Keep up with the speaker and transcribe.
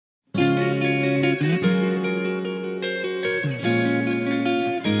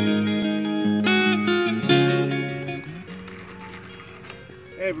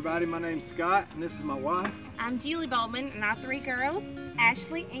everybody. My name's Scott, and this is my wife. I'm Julie Bowman, and our 3 girls,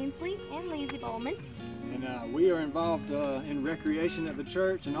 Ashley, Ainsley, and Lizzie Bowman. And we are involved in recreation at the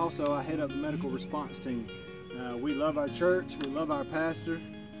church, and also I head up the medical response team. We love our church, we love our pastor.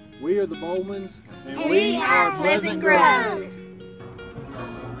 We are the Bowmans, and we are Pleasant Grove.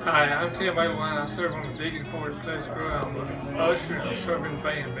 Hi, I'm Tim Adeline. I serve on the Deacon Board at Pleasant Grove. I'm an usher and I serve in the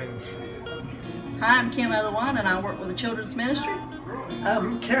band ministry. Hi, I'm Kim Otherwine, and I work with the children's ministry.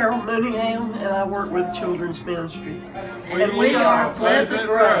 I'm Carol Mooneyham, and I work with the children's ministry. And we are Pleasant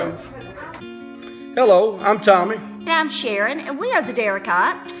Grove. Hello, I'm Tommy. And I'm Sharon, and we are the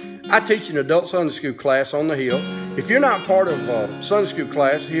Derricotts. I teach an adult Sunday school class on the Hill. If you're not part of Sunday school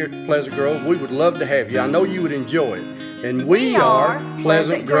class here at Pleasant Grove, we would love to have you. I know you would enjoy it. And we are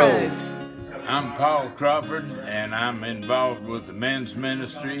Pleasant Grove. I'm Paul Crawford, and I'm involved with the men's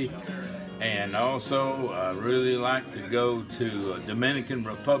ministry. And also, I really like to go to Dominican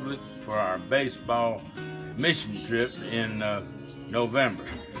Republic for our baseball mission trip in November.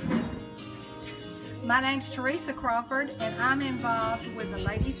 My name's Teresa Crawford, and I'm involved with the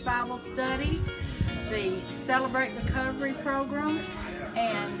Ladies Bible Studies, the Celebrate Recovery Program,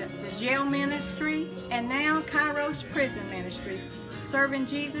 and the jail ministry, and now Kairos Prison Ministry, serving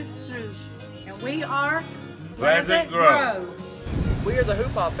Jesus through. And we are Pleasant Grove. We are the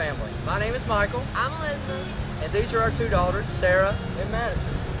Hoopaw family. My name is Michael. I'm Elizabeth. And these are our 2 daughters, Sarah and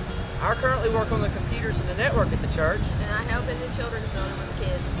Madison. I currently work on the computers and the network at the church. And I help in the children's building with the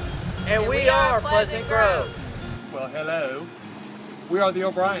kids. And we are Pleasant Grove. Well, hello. We are the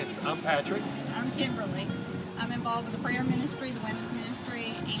O'Briens. I'm Patrick. I'm Kimberly. I'm involved with the prayer ministry, the women's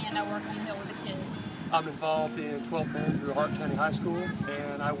ministry, and I work on the Hill with the kids. I'm involved in 12th Man through Hart County High School,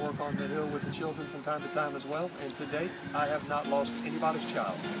 and I work on the Hill with the children from time to time as well. And to date, I have not lost anybody's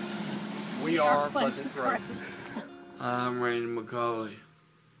child. We are Pleasant Grove. I'm Randy McCauley.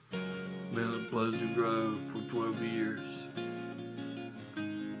 Been at Pleasant Grove for 12 years.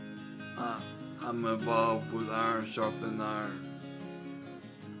 I'm involved with Iron Sharpen Iron.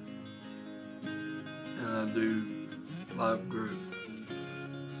 And I do life group.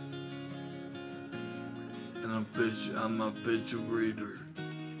 And I'm a official reader.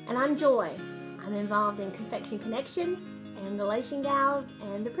 And I'm Joy. I'm involved in Confection Connection and Relation Gals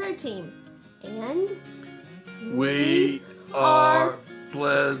and the prayer team. And we are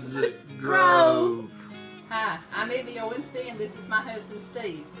Pleasant Grove. Hi, I'm Evie Owensby, and this is my husband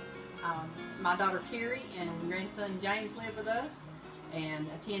Steve. My daughter Carrie and grandson James live with us and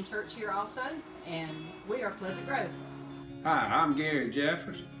attend church here also, and we are Pleasant Grove. Hi, I'm Gary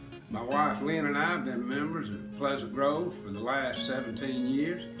Jeffers. My wife Lynn and I have been members of Pleasant Grove for the last 17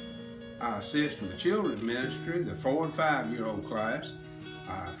 years. I assist with the children's ministry, the 4- and 5-year-old class.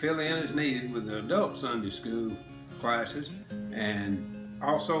 I fill in as needed with the adult Sunday school classes, and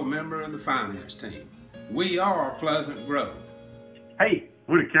also a member of the finance team. We are Pleasant Grove. Hey,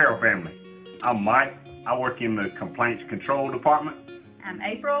 we're the Carroll family. I'm Mike. I work in the complaints control department. I'm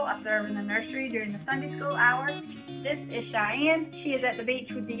April. I serve in the nursery during the Sunday school hours. This is Cheyenne. She is at the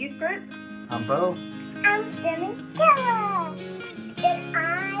beach with the youth group. I'm Bo. I'm Demi Carroll. And I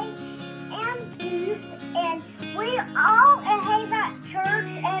am Bruce. And we all at Haven Church.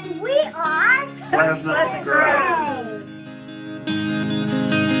 And we are Pleasant Grove.